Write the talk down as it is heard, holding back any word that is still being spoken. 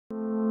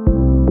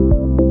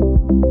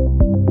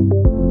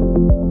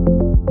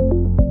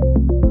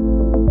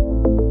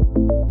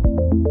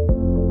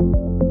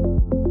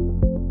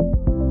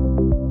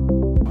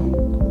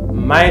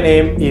My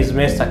name is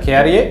Mr.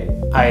 Kiarie.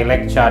 I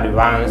lecture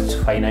advanced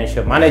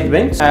financial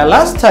management.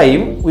 Last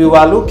time we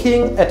were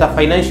looking at a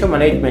financial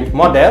management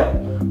model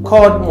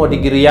called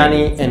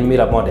Modigliani and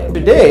Miller model.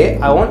 Today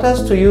I want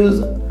us to use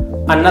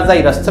another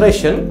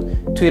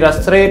illustration to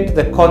illustrate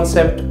the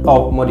concept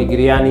of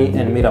Modigliani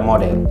and Miller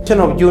model. Question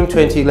of June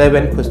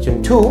 2011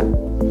 question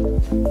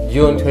 2.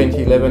 June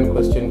 2011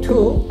 question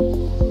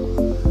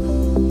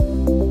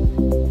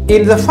 2.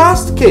 In the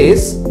first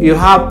case, you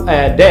have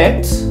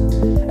debt.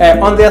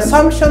 On the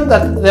assumption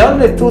that the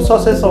only two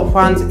sources of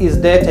funds is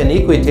debt and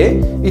equity,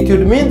 it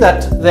would mean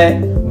that the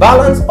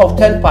balance of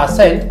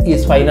 10%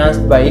 is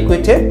financed by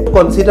equity.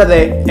 Consider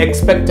the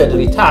expected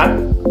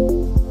return.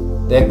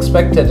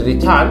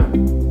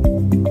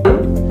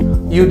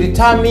 You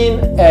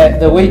determine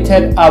the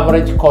weighted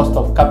average cost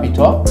of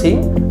capital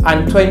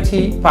and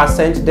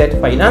 20% debt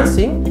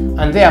financing,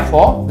 and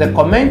therefore the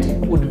comment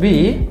would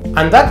be,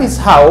 and that is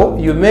how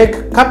you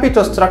make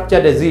capital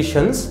structure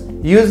decisions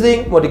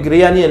using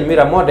Modigliani and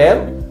Miller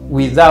model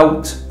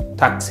without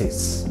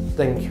taxes.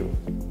 Thank you.